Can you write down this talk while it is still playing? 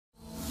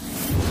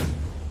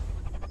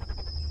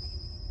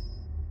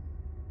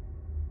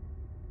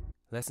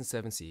Lesson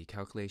 7c,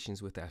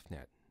 Calculations with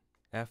fnet.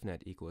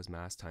 Fnet equals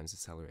mass times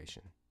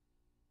acceleration.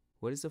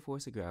 What is the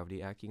force of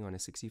gravity acting on a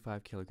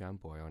 65 kilogram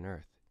boy on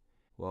Earth?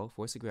 Well,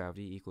 force of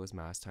gravity equals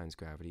mass times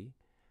gravity,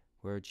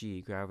 where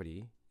g,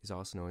 gravity, is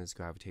also known as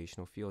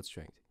gravitational field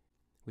strength,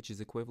 which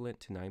is equivalent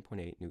to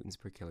 9.8 newtons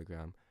per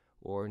kilogram,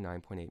 or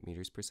 9.8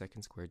 meters per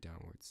second squared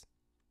downwards.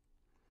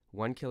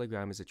 1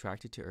 kilogram is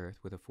attracted to Earth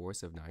with a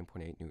force of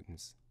 9.8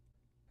 newtons.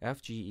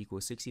 Fg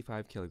equals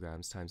 65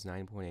 kilograms times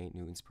 9.8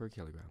 newtons per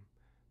kilogram.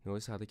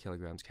 Notice how the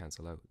kilograms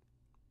cancel out.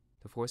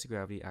 The force of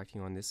gravity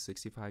acting on this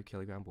 65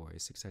 kilogram boy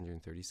is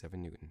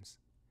 637 newtons.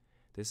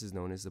 This is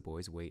known as the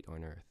boy's weight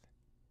on Earth.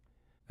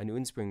 A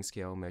Newton spring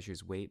scale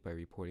measures weight by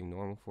reporting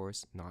normal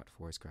force, not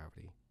force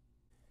gravity.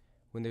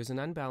 When there's an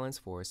unbalanced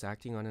force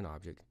acting on an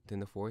object,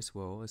 then the force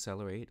will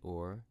accelerate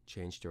or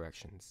change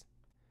directions.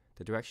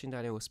 The direction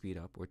that it will speed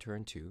up or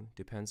turn to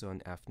depends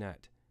on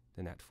Fnet,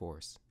 the net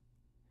force.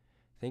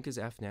 Think of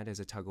Fnet as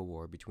a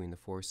tug-of-war between the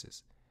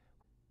forces,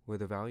 where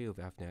the value of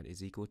Fnet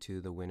is equal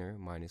to the winner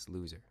minus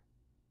loser.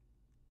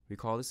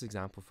 Recall this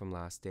example from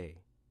last day.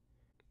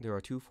 There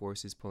are two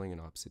forces pulling in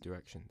opposite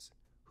directions.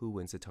 Who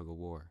wins the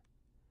tug-of-war?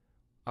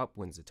 Up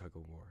wins the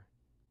tug-of-war.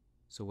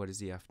 So what is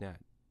the Fnet?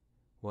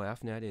 Well,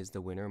 Fnet is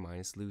the winner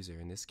minus loser.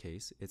 In this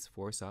case, it's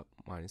force up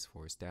minus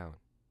force down.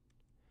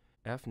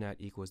 Fnet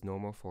equals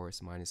normal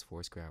force minus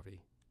force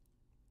gravity.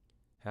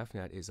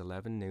 Fnet is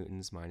 11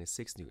 newtons minus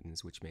 6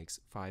 newtons, which makes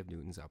 5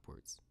 newtons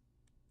upwards.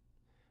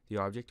 The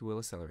object will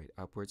accelerate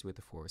upwards with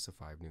a force of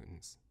 5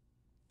 newtons.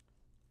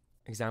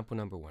 Example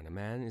number 1. A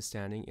man is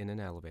standing in an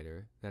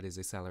elevator that is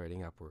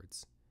accelerating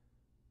upwards.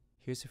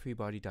 Here's a free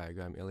body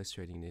diagram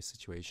illustrating this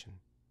situation.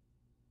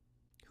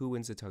 Who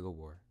wins the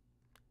tug-of-war?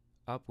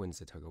 Up wins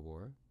the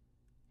tug-of-war.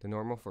 The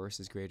normal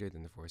force is greater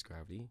than the force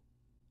gravity.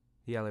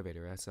 The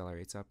elevator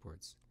accelerates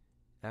upwards.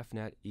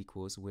 Fnet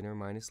equals winner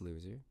minus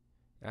loser.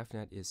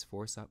 Fnet is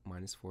force up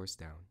minus force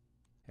down.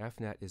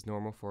 Fnet is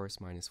normal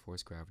force minus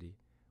force gravity,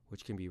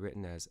 which can be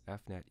written as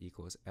Fnet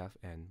equals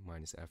Fn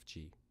minus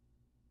Fg.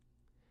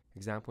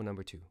 Example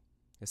number 2.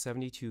 A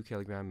 72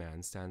 kilogram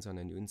man stands on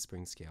a Newton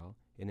spring scale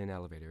in an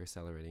elevator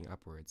accelerating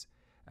upwards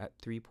at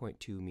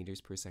 3.2 meters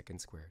per second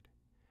squared.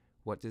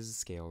 What does the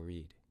scale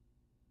read?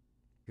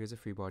 Here's a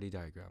free body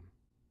diagram.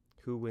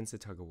 Who wins the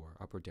tug-of-war,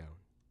 up or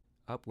down?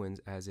 Up wins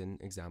as in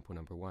example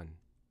number 1.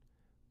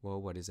 Well,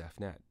 what is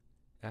Fnet?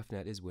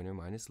 Fnet is winner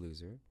minus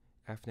loser.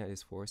 Fnet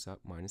is force up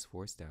minus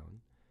force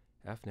down.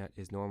 Fnet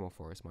is normal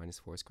force minus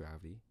force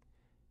gravity.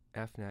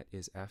 Fnet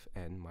is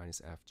Fn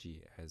minus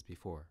Fg as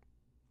before.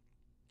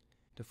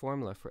 The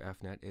formula for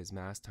Fnet is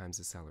mass times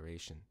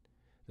acceleration.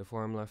 The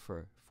formula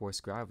for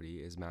force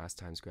gravity is mass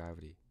times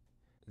gravity.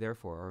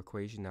 Therefore, our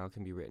equation now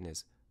can be written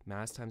as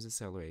mass times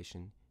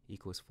acceleration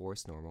equals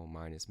force normal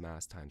minus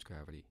mass times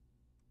gravity.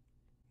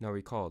 Now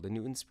recall, the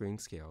Newton spring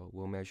scale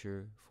will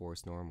measure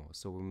force normal,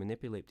 so we'll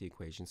manipulate the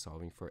equation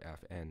solving for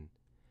Fn.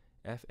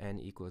 Fn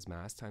equals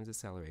mass times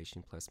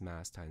acceleration plus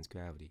mass times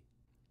gravity.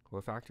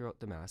 We'll factor out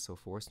the mass, so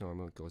force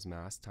normal equals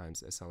mass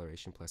times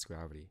acceleration plus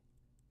gravity.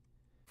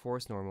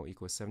 Force normal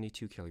equals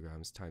 72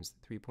 kilograms times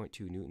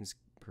 3.2 newtons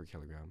per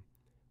kilogram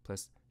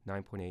plus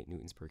 9.8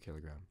 newtons per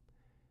kilogram.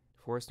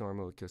 Force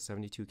normal equals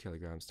 72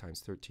 kilograms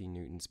times 13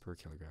 newtons per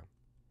kilogram.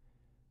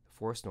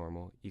 Force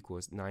normal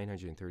equals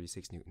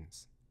 936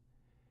 newtons.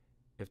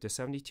 If the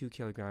 72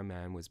 kilogram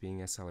man was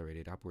being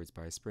accelerated upwards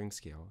by a spring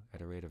scale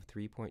at a rate of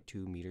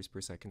 3.2 meters per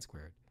second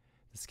squared,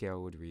 the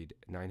scale would read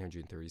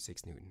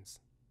 936 newtons.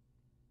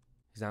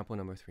 Example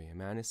number 3. A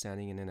man is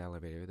standing in an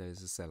elevator that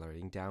is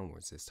accelerating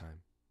downwards this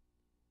time.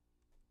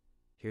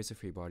 Here's a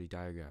free body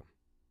diagram.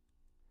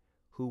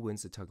 Who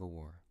wins the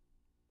tug-of-war?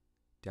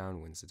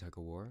 Down wins the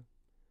tug-of-war.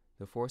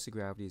 The force of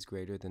gravity is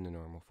greater than the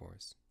normal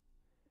force.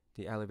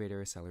 The elevator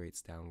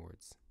accelerates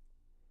downwards.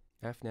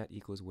 Fnet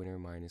equals winner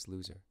minus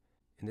loser.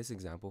 In this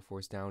example,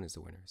 force down is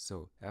the winner,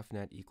 so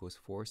Fnet equals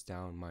force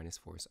down minus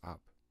force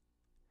up.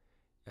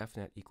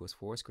 Fnet equals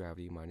force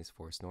gravity minus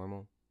force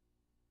normal.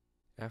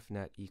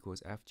 Fnet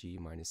equals Fg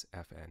minus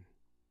Fn.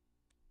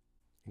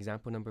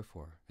 Example number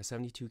 4. A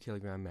 72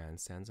 kilogram man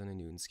stands on a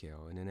Newton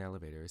scale in an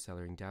elevator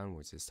accelerating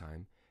downwards this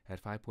time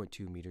at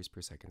 5.2 meters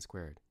per second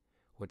squared.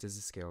 What does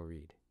the scale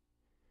read?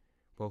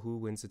 Well, who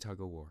wins the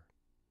tug-of-war?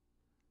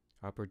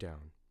 Up or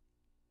down?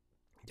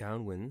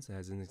 Down wins,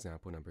 as in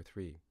example number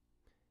 3.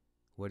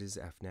 What is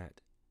Fnet?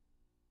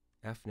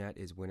 Fnet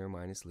is winner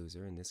minus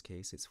loser. In this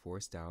case, it's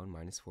force down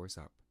minus force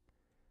up.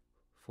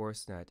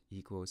 Force net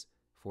equals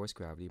force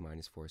gravity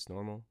minus force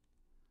normal.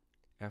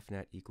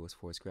 Fnet equals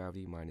force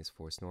gravity minus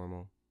force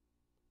normal.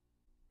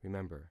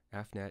 Remember,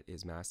 Fnet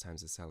is mass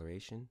times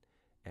acceleration,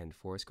 and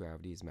force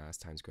gravity is mass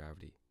times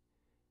gravity.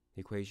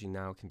 The equation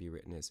now can be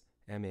written as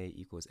ma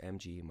equals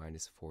mg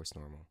minus force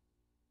normal.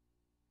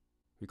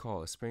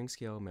 Recall, a spring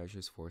scale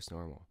measures force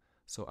normal,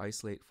 so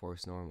isolate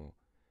force normal.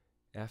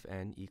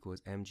 Fn equals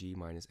mg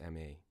minus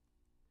ma.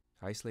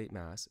 Isolate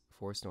mass,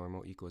 force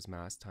normal equals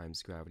mass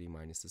times gravity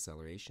minus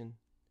acceleration.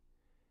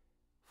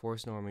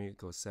 Force normal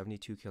equals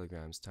 72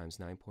 kilograms times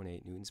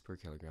 9.8 newtons per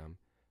kilogram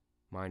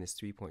minus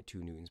 3.2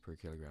 newtons per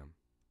kilogram.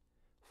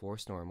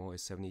 force normal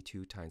is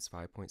 72 times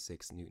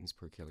 5.6 newtons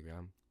per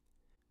kilogram.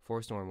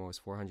 Force normal is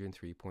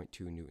 403.2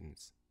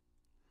 newtons.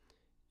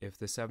 If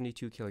the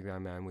 72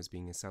 kilogram man was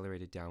being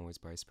accelerated downwards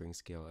by a spring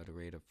scale at a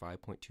rate of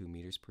 5.2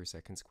 meters per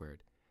second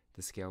squared,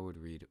 the scale would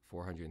read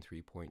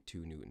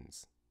 403.2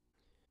 newtons.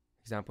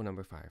 Example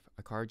number 5.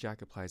 A car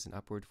jack applies an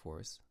upward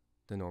force,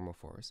 the normal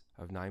force,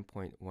 of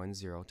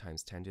 9.10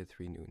 times 10 to the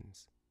 3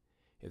 newtons.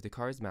 If the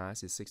car's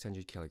mass is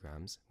 600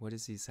 kilograms, what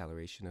is the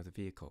acceleration of the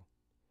vehicle?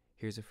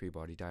 Here's a free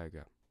body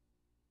diagram.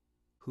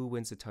 Who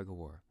wins the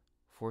tug-of-war,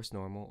 force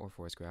normal or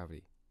force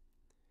gravity?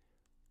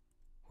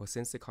 Well,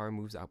 since the car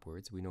moves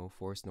upwards, we know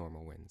force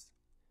normal wins.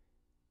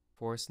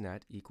 Force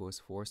net equals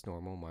force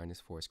normal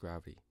minus force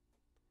gravity.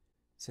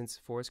 Since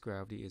force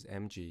gravity is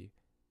mg,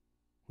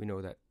 we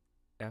know that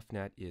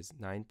fnet is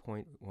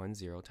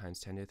 9.10 times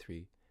 10 to the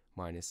 3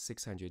 minus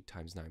 600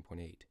 times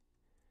 9.8.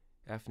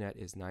 fnet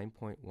is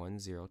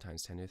 9.10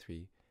 times 10 to the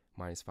 3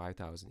 minus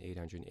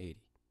 5,880.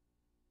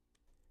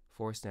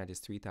 Force net is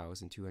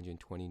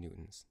 3,220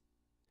 newtons.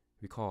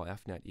 Recall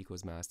fnet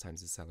equals mass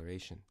times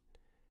acceleration.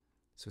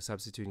 So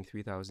substituting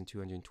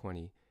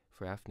 3,220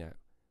 for fnet,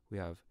 we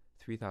have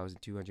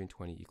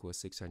 3,220 equals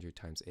 600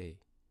 times a.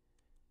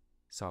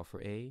 Solve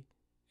for a,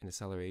 and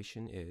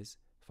acceleration is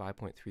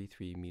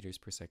 5.33 meters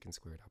per second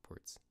squared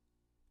upwards.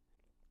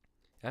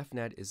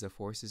 Fnet is the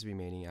forces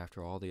remaining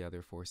after all the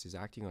other forces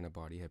acting on a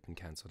body have been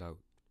cancelled out.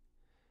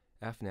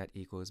 Fnet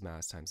equals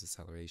mass times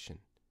acceleration.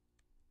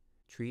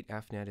 Treat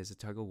Fnet as a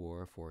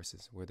tug-of-war of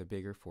forces where the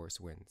bigger force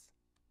wins.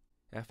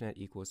 Fnet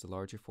equals the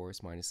larger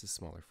force minus the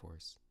smaller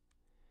force.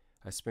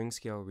 A spring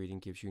scale reading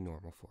gives you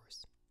normal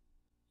force.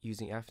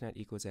 Using Fnet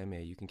equals ma,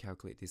 you can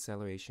calculate the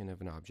acceleration of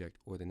an object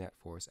or the net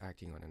force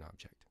acting on an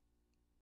object.